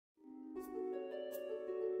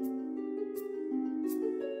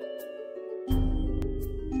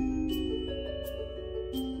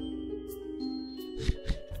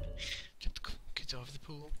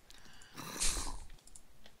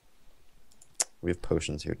We have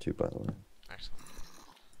potions here too, by the way. Excellent.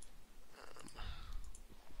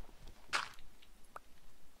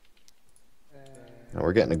 Now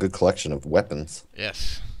we're getting a good collection of weapons.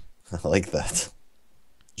 Yes. I like that.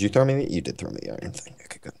 Did you throw me the? You did throw me the iron thing.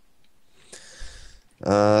 Okay, good.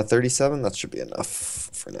 37. That should be enough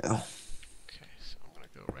for now. Okay, so I'm gonna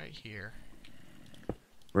go right here.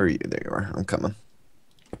 Where are you? There you are. I'm coming.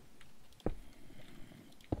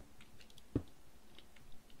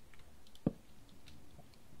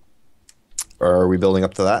 Are we building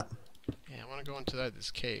up to that? Yeah, I want to go into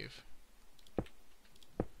this cave.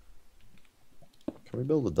 Can we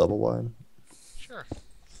build a double wide? Sure.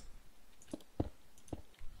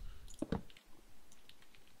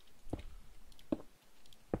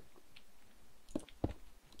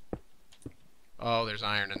 Oh, there's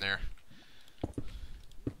iron in there.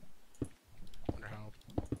 Wonder how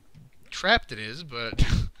trapped it is, but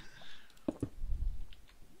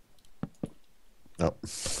Nope.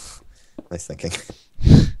 Nice thinking.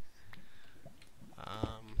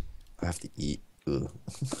 I have to eat. Ugh.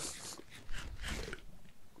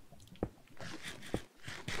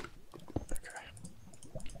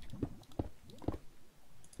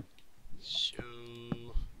 So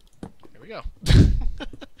there we go.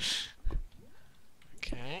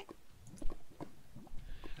 Okay.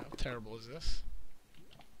 How terrible is this?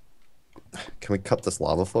 Can we cut this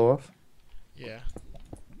lava flow off? Yeah.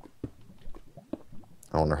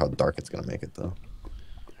 I wonder how dark it's gonna make it though.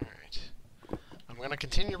 Alright. I'm gonna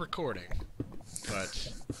continue recording,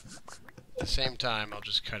 but at the same time I'll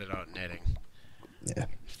just cut it out in editing. Yeah.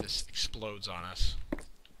 If this explodes on us.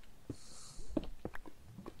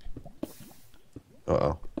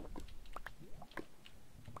 Uh-oh.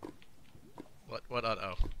 What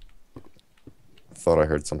uh-oh? Thought I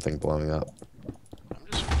heard something blowing up. I'm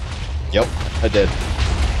just Yep, I did.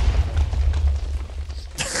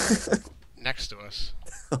 next to us.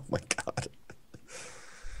 Oh my god.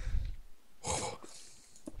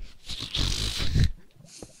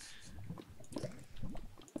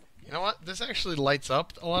 You know what? This actually lights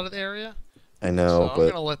up a lot of the area. I know, So I'm but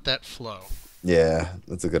gonna let that flow. yeah,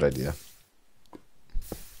 that's a good idea.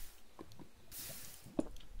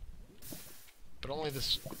 But only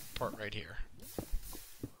this part right here.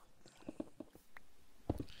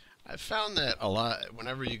 I've found that a lot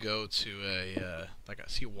whenever you go to a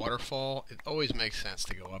see a waterfall, it always makes sense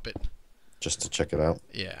to go up it. Just to check it out.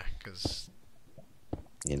 Yeah, because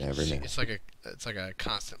You never know. it's like a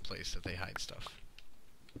constant place that they hide stuff.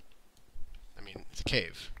 I mean, it's a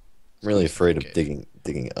cave. I'm really afraid of cave.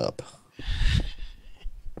 digging up.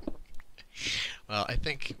 Well, I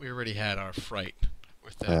think we already had our fright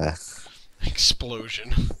with that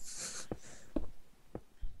explosion.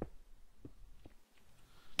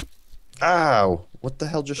 Ow! What the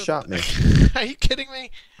hell just shot me? Are you kidding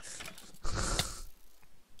me?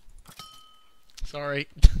 Sorry.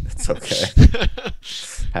 It's okay.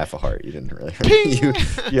 Half a heart. You didn't really hurt Ping! me.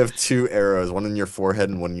 You have 2 arrows, one in your forehead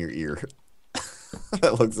and one in your ear.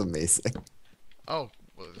 That looks amazing. Oh,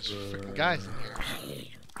 well, there's freaking guys in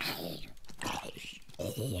here.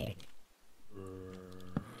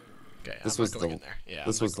 Okay, This I'm was not going the- in there. Yeah,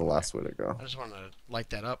 This I'm was not the going last way to go. there. I just wanted to light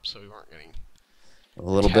that up so we weren't getting A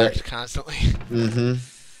little attacked bit. constantly. Mm-hmm.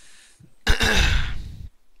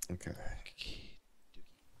 Okay.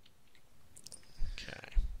 Okay.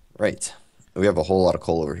 Right. We have a whole lot of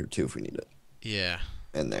coal over here too if we need it. Yeah.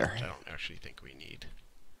 And there. Which I don't actually think we need.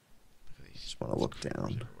 Look at these. Just want to look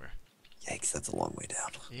down. Everywhere. Yikes, that's a long way down.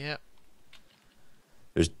 Yep.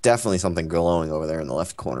 There's definitely something glowing over there in the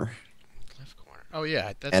left corner. Left corner. Oh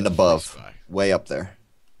yeah, that's And a above. spy. Way up there.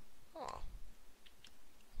 Oh.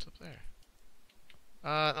 What's up there?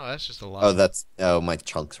 No, that's just a lot. Oh, that's... Oh, my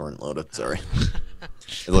chunks weren't loaded. Sorry.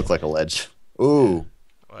 It looked like a ledge. Ooh.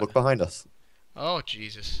 What? Look behind us. Oh,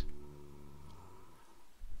 Jesus.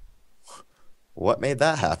 What made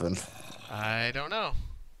that happen? I don't know.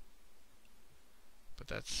 But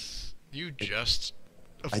that's... You just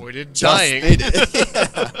avoided just dying. made it.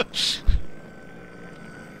 Yeah.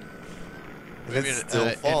 Maybe It's an still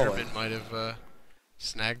falling. Enderman might have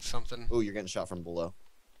snagged something. Ooh, you're getting shot from below.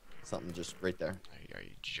 Something just right there. There you are,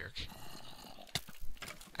 you jerk.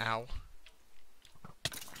 Ow.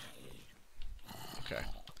 Okay.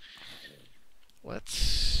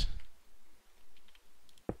 Let's...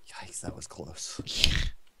 Yikes, that was close.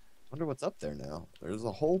 Wonder what's up there now. There's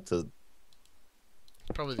a hole to...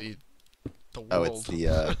 Probably the world. Oh, it's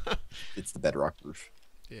it's the bedrock roof.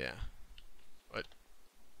 Yeah. What?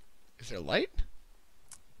 Is there light?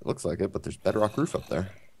 It looks like it, but there's bedrock roof up there.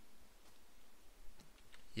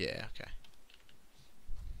 Yeah, okay.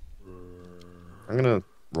 I'm gonna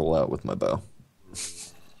roll out with my bow.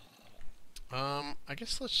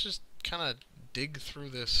 guess let's just kind of dig through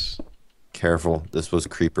this. Careful. This was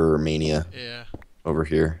creeper mania Yeah. over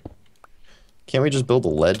here. Can't we just build a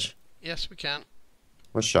ledge? Yes, we can.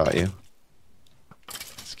 What shot you?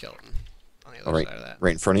 Skeleton on the Oh, other right, side of that.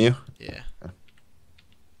 right in front of you? Yeah.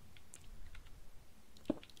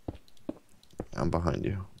 I'm behind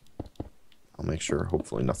you. I'll make sure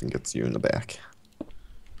hopefully nothing gets you in the back.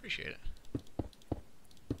 Appreciate it.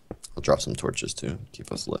 I'll drop some torches too.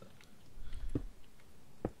 Keep us lit.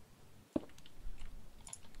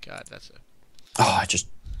 God, that's a... Oh, I just...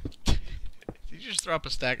 Did you just throw up a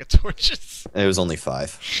stack of torches? It was only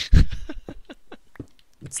 5.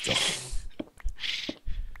 But still.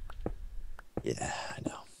 Yeah, I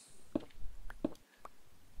know.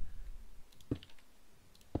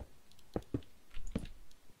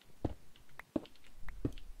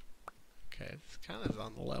 Okay, it's kind of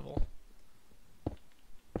on the level.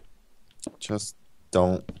 Just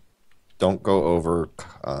don't go over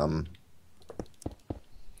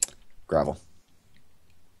gravel.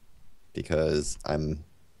 Because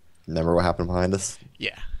remember what happened behind us?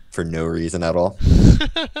 Yeah. For no reason at all.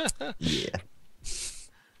 Yeah.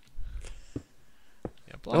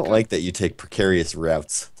 I don't like that you take precarious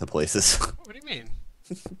routes to places. What do you mean?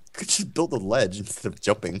 Could just build a ledge instead of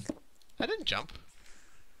jumping. I didn't jump.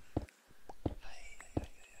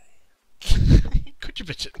 Could you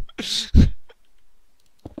bitch it?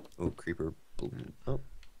 Oh, creeper. Oh,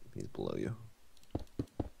 he's below you.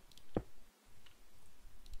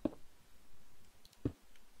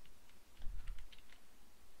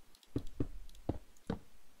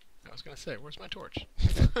 I was gonna say, where's my torch?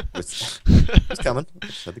 It's coming.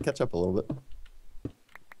 Just had to catch up a little bit.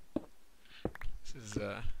 This is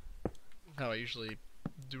how I usually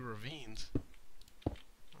do ravines.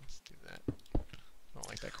 Let's do that. I don't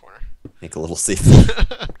like that corner. Make a little safety.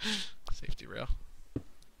 Safety rail.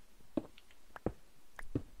 Am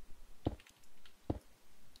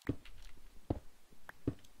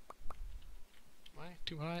I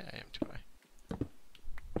too high? I am too high.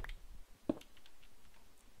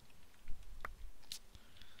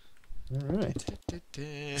 All right.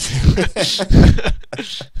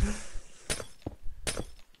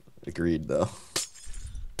 Agreed, though.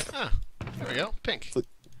 Ah, there we go. Pink.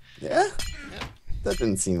 Yeah? Yeah. That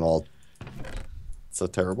didn't seem all so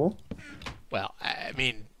terrible. Well, I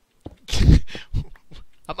mean,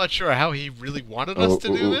 I'm not sure how he really wanted us to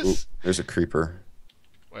do this. There's a creeper.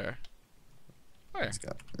 Where? Where? It's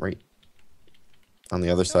got right on the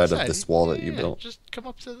other side of this wall that you built. Just come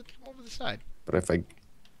over the side. But if I...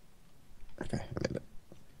 Okay, I made it.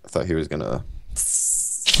 I thought he was gonna...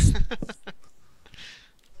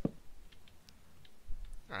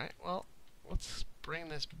 Alright, well, let's bring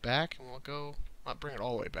this back and we'll go... Not bring it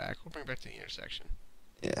all the way back. We'll bring it back to the intersection.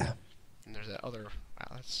 Yeah. And there's that other...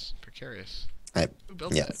 Wow, that's precarious. Who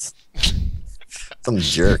built that? Some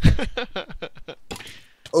jerk.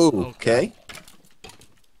 Oh, okay.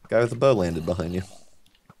 Guy with the bow landed behind you.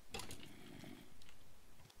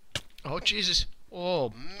 Oh, Jesus.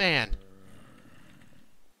 Oh, man.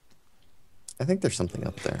 I think there's something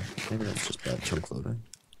up there. Maybe that's just bad chunk loading.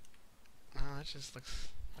 No, it just looks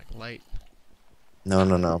like light.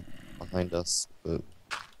 No. Behind us. But...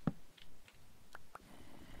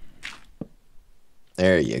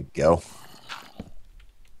 There you go.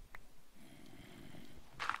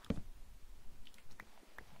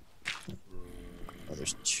 Oh,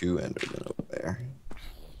 there's 2 Endermen over there.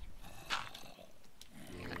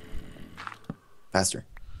 Faster.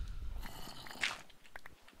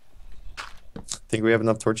 Think we have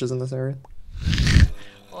enough torches in this area?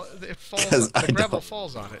 Well, it falls. The gravel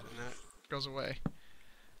falls on it, and then it goes away.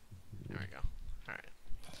 There we go. Alright.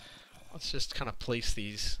 Let's just kind of place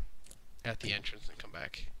these at the entrance and come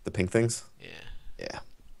back. The pink things? Yeah. Yeah.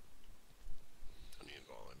 Don't need to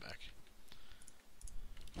go all the way back.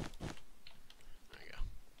 There we go.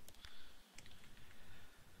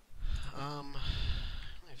 I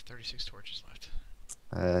only have 36 torches left.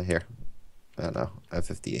 Here. I don't know. I have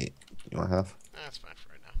 58. You want half? That's fine for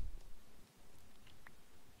right now.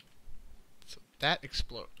 So that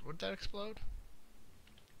explode. Would that explode?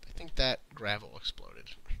 I think that gravel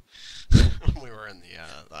exploded when we were in the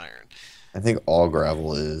iron. I think all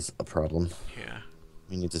gravel is a problem. Yeah.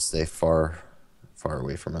 We need to stay far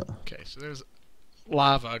away from it. Okay, so there's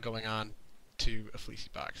lava going on to a fleecy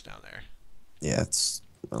box down there. Yeah, it's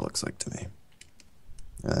what it looks like to me.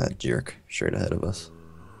 Jerk straight ahead of us.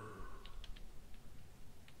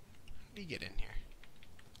 How do you get in here?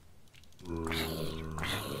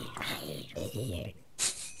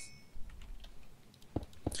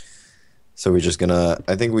 So we're just gonna...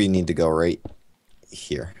 I think we need to go right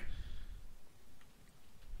here.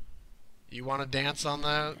 You want to dance on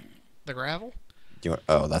the gravel? Do you want,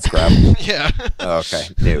 oh, that's gravel? Yeah. Oh, okay.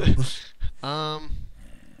 No. I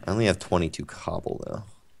only have 22 cobble, though.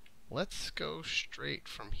 Let's go straight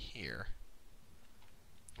from here.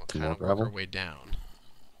 We'll To kind more of work gravel? our way down.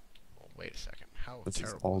 Well, wait a second. How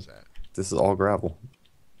terrible is that? This is all gravel.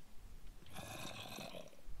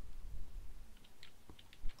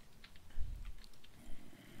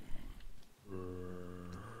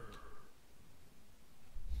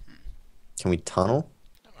 Can we tunnel?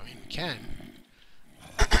 I mean, we can.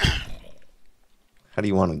 How do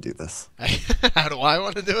you want to do this? How do I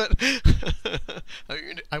want to do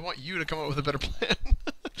it? I want you to come up with a better plan.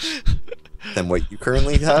 Than what you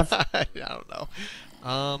currently have? I don't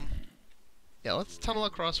know. Yeah, let's tunnel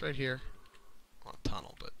across right here. Well,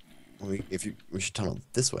 tunnel, but We should tunnel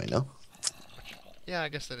this way, no? yeah, I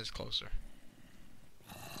guess that is closer.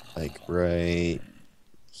 Like right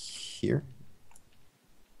here?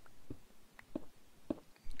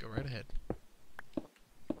 Go right ahead.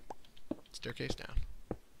 Staircase down.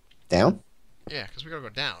 Down? Yeah, because we gotta go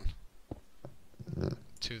down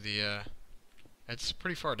to the. It's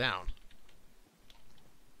pretty far down.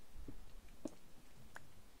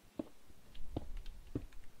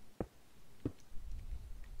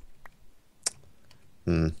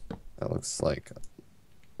 That looks like.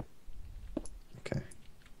 Okay.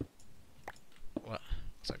 What?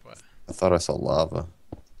 Looks like what? I thought I saw lava.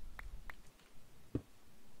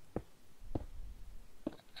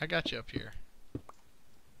 I got you up here.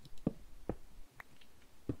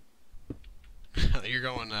 You're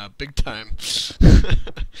going big time. Getting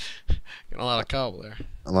a lot of cobble there.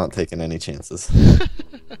 I'm not taking any chances.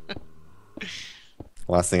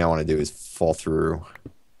 Last thing I want to do is fall through.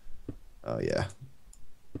 Oh, yeah.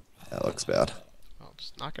 That looks bad. Well,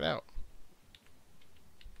 just knock it out.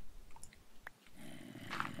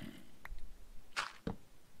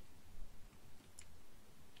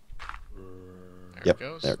 There it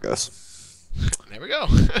goes. There it goes. There we go.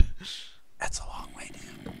 That's a long way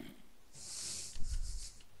down.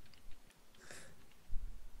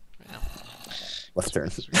 Yeah. Left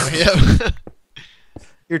turn. Yeah.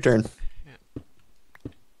 Your turn. Yeah.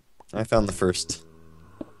 I found the first.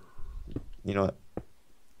 You know what?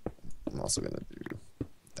 I'm also going to do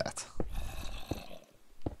that.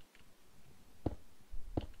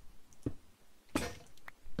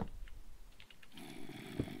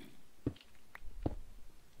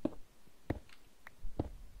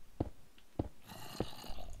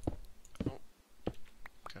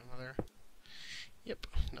 Got another. Yep,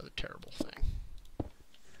 another terrible thing.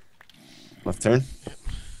 Left turn. Yep.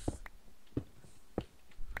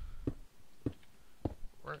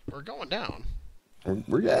 We're going down.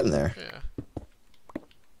 We're getting there. Yeah.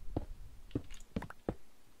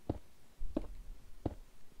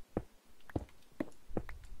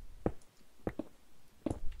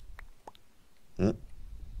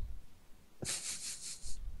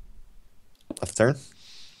 Left turn.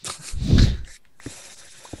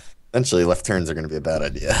 Eventually, left turns are going to be a bad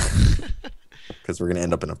idea. Because we're going to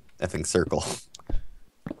end up in a effing circle.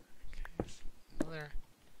 Another.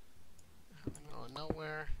 Out in the middle of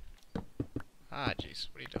nowhere. Ah, jeez.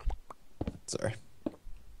 What are you doing? Sorry.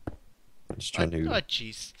 I'm just trying to Oh,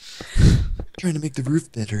 jeez. trying to make the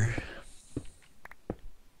roof better.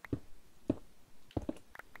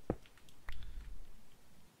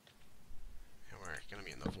 And we're gonna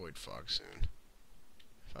be in the void fog soon.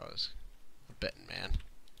 If I was a betting man.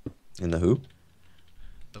 In the who?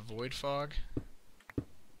 The void fog.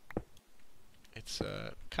 It's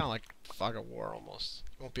kind of like fog of war almost.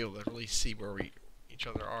 You won't be able to really see where each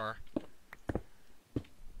other are.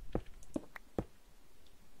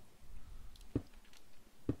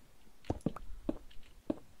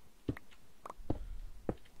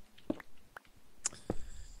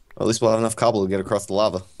 Well, at least we'll have enough cobble to get across the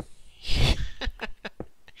lava.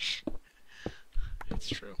 It's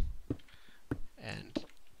true. And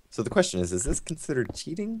So the question is this considered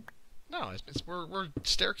cheating? no, we're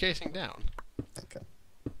staircasing down. Okay.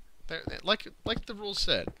 Like the rules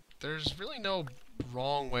said, there's really no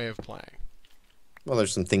wrong way of playing. Well,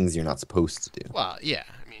 there's some things you're not supposed to do. Well, yeah,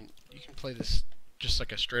 I mean, you can play this just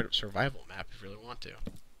like a straight-up survival map if you really want to.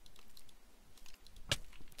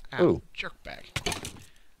 Ow, Ooh. jerkbag.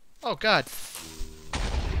 Oh, God.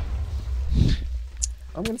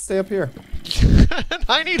 I'm going to stay up here.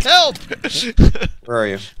 I need help! Where are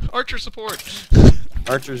you? Archer support.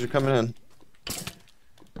 Archers are coming in.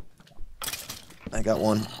 I got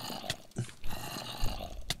one.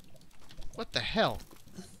 What the hell?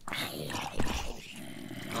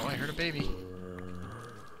 Oh, I heard a baby.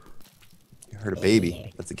 You heard a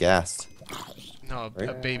baby. That's a ghast. No, a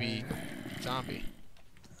Right? baby zombie.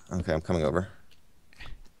 Okay, I'm coming over.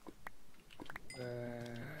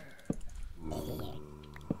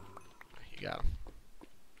 You got him.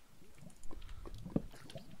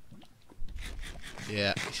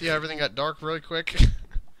 Yeah, you see how everything got dark really quick?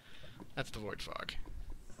 That's the void fog.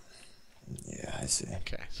 Yeah, I see.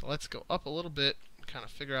 Okay, so let's go up a little bit and kind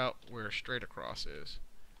of figure out where straight across is.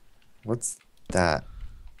 What's that?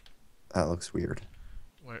 That looks weird.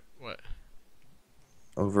 What?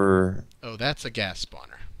 Over... Oh, that's a gas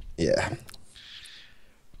spawner. Yeah.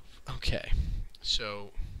 Okay,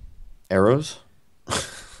 so... Arrows?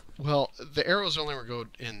 Well, the arrows only were go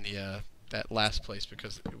in the that last place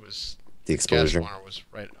because it was... The explosion. Gas spawner was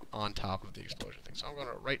right on top of the explosion thing. So I'm going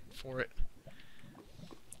to right for it.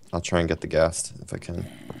 I'll try and get the gas if I can.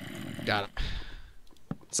 Got him.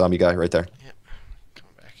 Zombie guy right there. Yep.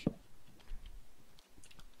 Coming back.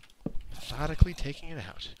 Methodically taking it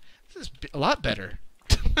out. This is a lot better.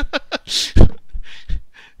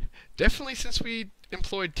 Definitely since we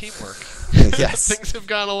employed teamwork. Yes. Things have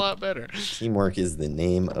gone a lot better. Teamwork is the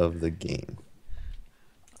name of the game.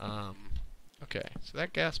 Okay, so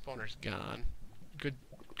that gas spawner's gone.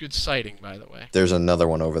 Good sighting, by the way. There's another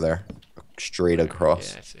one over there. Straight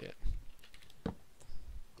across. Yeah, I see it.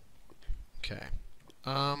 Okay.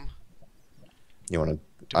 You want to...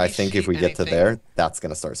 I think if we get to there, that's going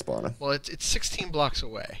to start spawning. Well, it's 16 blocks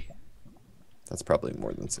away. That's probably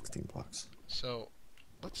more than 16 blocks. So,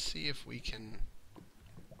 let's see if we can...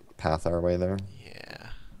 Path our way there?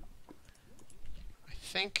 Yeah. I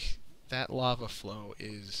think that lava flow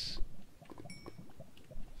is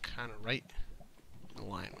kind of right in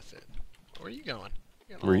line with it. Where are you going?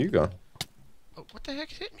 Where are you going? Oh, what the heck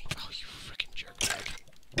hit me? Oh, you freaking jerkbag.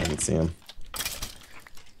 I didn't see him.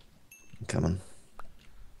 I'm coming.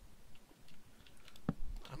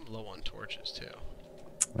 I'm low on torches, too.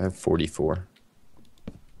 I have 44.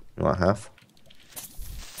 You want half?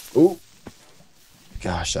 Ooh!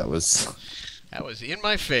 Gosh, that was... That was in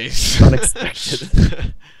my face.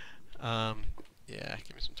 Unexpected. Yeah,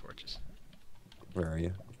 give me some torches. Where are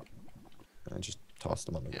you? I just tossed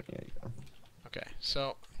them on the ground. Yeah, you go. Okay,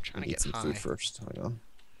 so I'm trying to Eat get some high. food first. Hang on.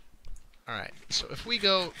 Alright, so if we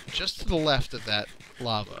go just to the left of that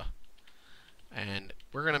lava, and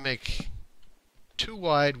we're going to make 2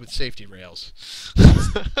 wide with safety rails.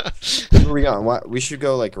 Where are we going? We should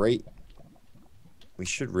go like right... We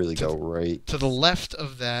should really go right... To the left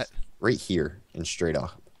of that... Right here and straight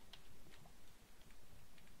up.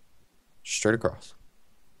 Straight across.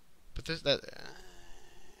 But this... that.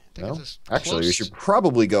 No? Actually, we should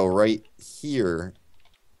probably go right here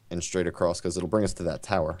and straight across because it'll bring us to that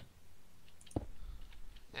tower.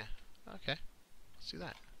 Yeah, okay. Let's do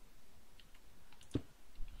that.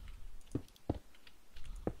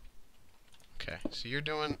 Okay, so you're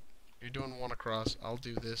doing one across. I'll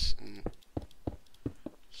do this and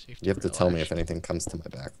see if you have to tell me if anything comes to my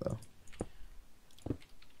back, though.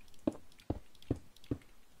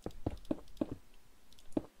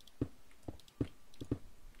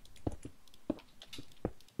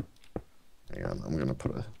 Hang on, I'm gonna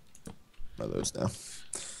put one of those down.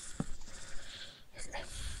 Okay.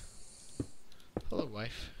 Hello,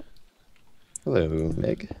 wife. Hello,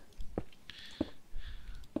 Meg.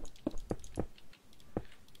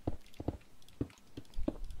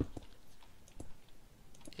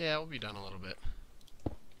 Yeah, we'll be done a little bit.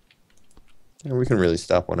 Yeah, we can really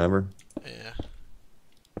stop whenever. Yeah.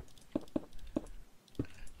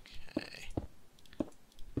 Okay.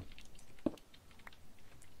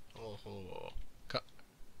 Oh.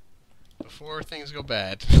 Before things go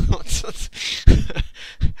bad,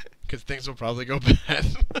 because things will probably go bad.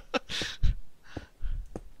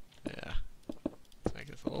 Yeah. Let's make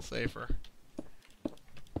this a little safer.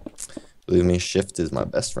 Believe me, shift is my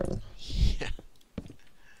best friend. Yeah.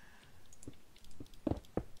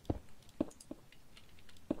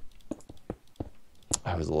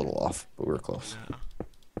 I was a little off, but we were close. No.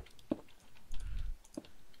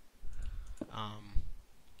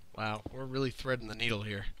 Wow, we're really threading the needle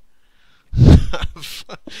here.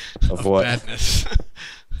 Of what? Badness.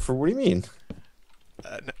 For what do you mean?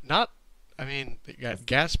 Not, I mean, you got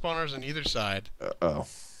gas spawners on either side. Oh.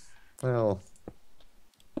 Well.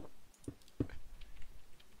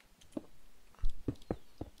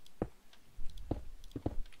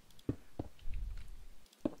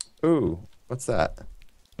 Ooh, what's that?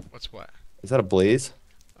 What's what? Is that a blaze?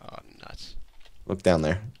 Oh, nuts. Look down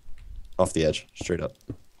there. Off the edge, straight up.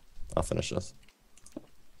 I'll finish this.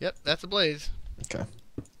 Yep, that's a blaze. Okay.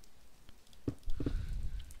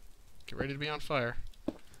 Get ready to be on fire.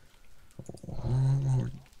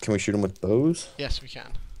 Can we shoot them with bows? Yes, we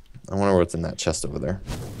can. I wonder what's in that chest over there.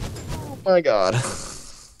 Oh my god.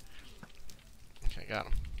 Okay, got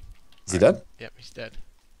him. Is he dead? Yep, he's dead.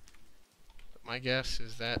 But my guess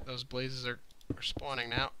is that those blazes are spawning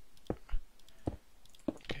now.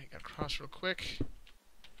 Okay, gotta cross real quick.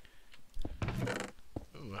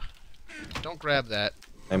 Ooh. Don't grab that.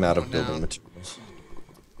 I'm out of Going building down. materials.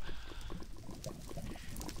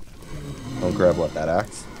 Don't grab what, that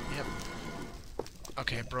axe? Yep.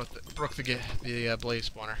 Okay, I broke the blaze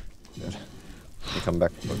spawner. Good. You come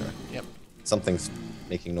back. Okay. Yep. Something's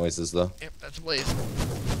making noises though. Yep, that's a blaze.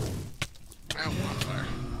 Ow, on fire.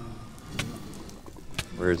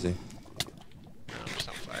 Where is he? No, I'm just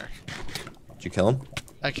on fire. Did you kill him?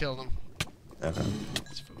 I killed him. Okay.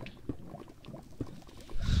 It's food.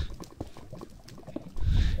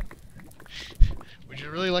 Would you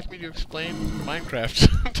really like me to explain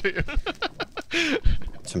Minecraft to you?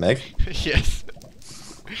 To Meg? Yes.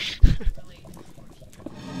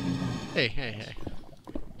 Hey, hey, hey.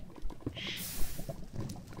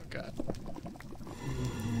 Oh god.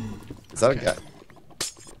 Is that Okay. a guy?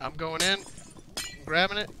 I'm going in,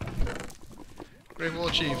 grabbing it. Great goal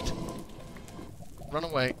achieved. Run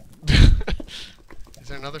away. Is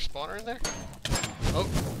there another spawner in there? Oh,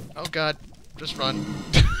 oh god. Just run.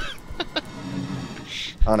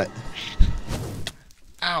 On it.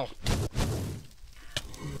 Ow.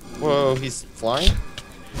 Whoa, he's flying?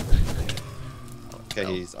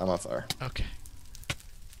 Okay, I'm on fire. Okay.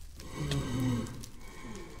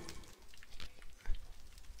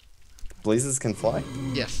 Blazes can fly?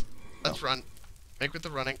 Yes. Let's run. Make with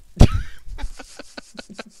the running.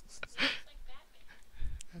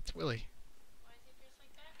 That's Willy.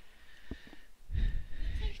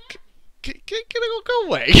 Can I go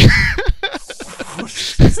away? What's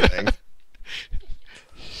she saying?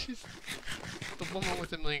 She's the woman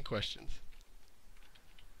with a million questions.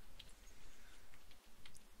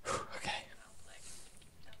 Okay.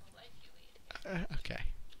 Okay.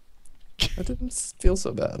 That didn't feel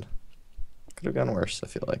so bad. Could have gone worse, I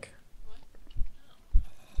feel like.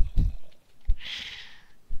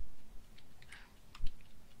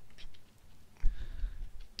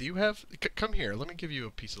 Do you have... come here, let me give you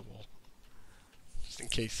a piece of wool. Just in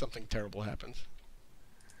case something terrible happens.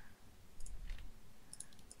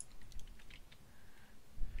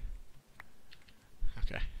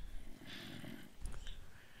 Okay.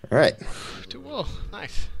 Alright. 2 wool.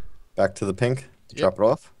 Nice. Back to the pink to Yep. drop it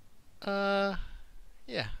off.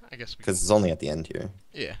 Yeah, I guess we Because it's only at the end here.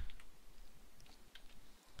 yeah.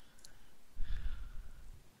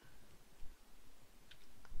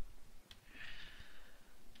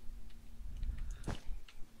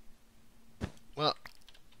 Well,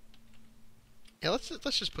 yeah, let's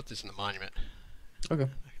just put this in the monument. Okay.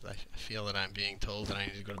 I feel that I'm being told that I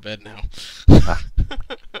need to go to bed now. Ah.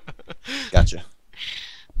 Gotcha.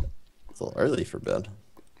 It's a little early for bed.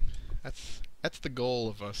 That's the goal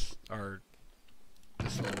of this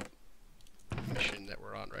little mission that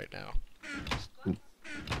we're on right now.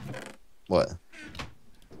 What?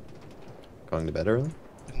 Going to bed early?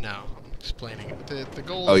 No, I'm explaining it. The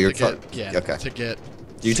goal Oh, is you're to get okay. to get.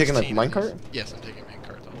 Are you taking the 16 of these. minecart? Yes, I'm taking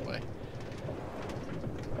minecart the whole way.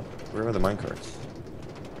 Where are the minecarts?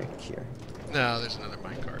 Right here. No, there's another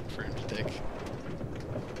minecart for him to take.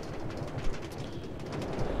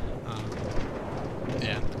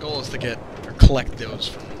 Yeah, the goal is to get or collect those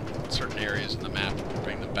from certain areas in the map and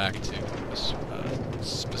bring them back to a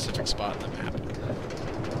specific spot in the map.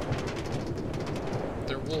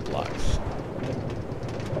 They're wool blocks.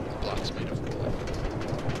 Blocks made of wool.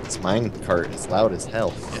 This minecart is loud as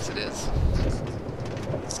hell. Yes, it is.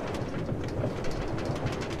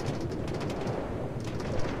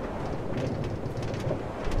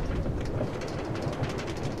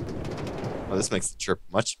 Oh, this makes the trip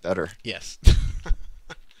much better. Yes.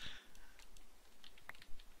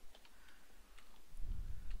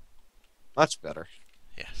 Much better.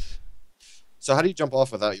 Yes. So how do you jump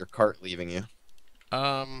off without your cart leaving you?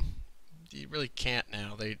 You really can't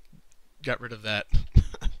now. They got rid of that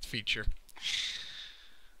feature.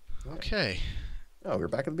 Okay. Oh, we're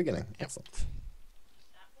back at the beginning. Yep. Excellent.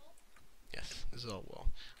 Yes, this is all wool.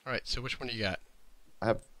 All right. So which one do you got? I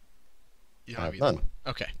have You I have either none. one.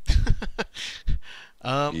 Okay.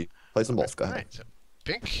 You play some both. Go ahead. Alright, so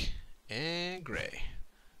pink and gray.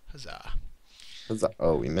 Huzzah. What's that?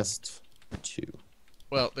 Oh, we missed 2.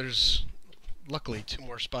 Well, there's luckily 2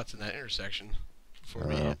 more spots in that intersection before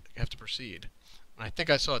we have to proceed. And I think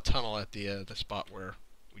I saw a tunnel at the spot where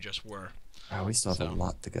we just were. Oh, we still have a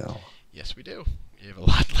lot to go. Yes, we do. We have a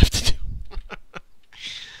lot left to do.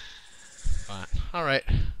 But, all right.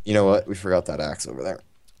 You know what? We forgot that axe over there.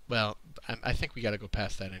 Well, I think we got to go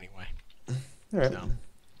past that anyway. All right. So.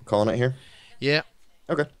 Calling it here? Yeah.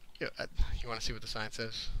 Okay. Yeah, you want to see what the sign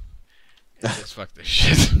says? Just fuck this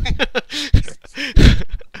shit.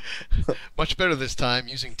 Much better this time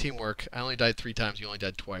using teamwork. I only died 3 times. You only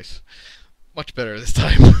died twice. Much better this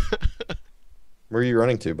time. Where are you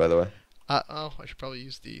running to, by the way? Oh, I should probably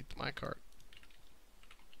use the minecart.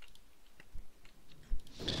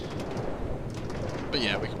 But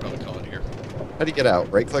yeah, we can probably call it here. How do you get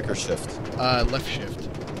out? Right click or shift? Left shift.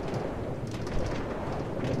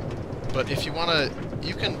 But if you wanna,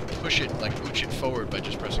 you can push it, like ooch it forward by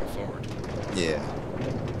just pressing forward. Yeah.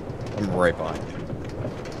 I'm right behind you.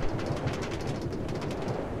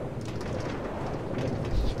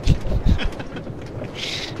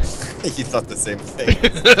 You thought the same thing.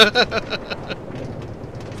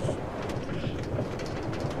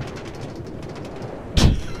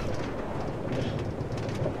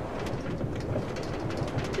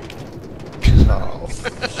 Oh.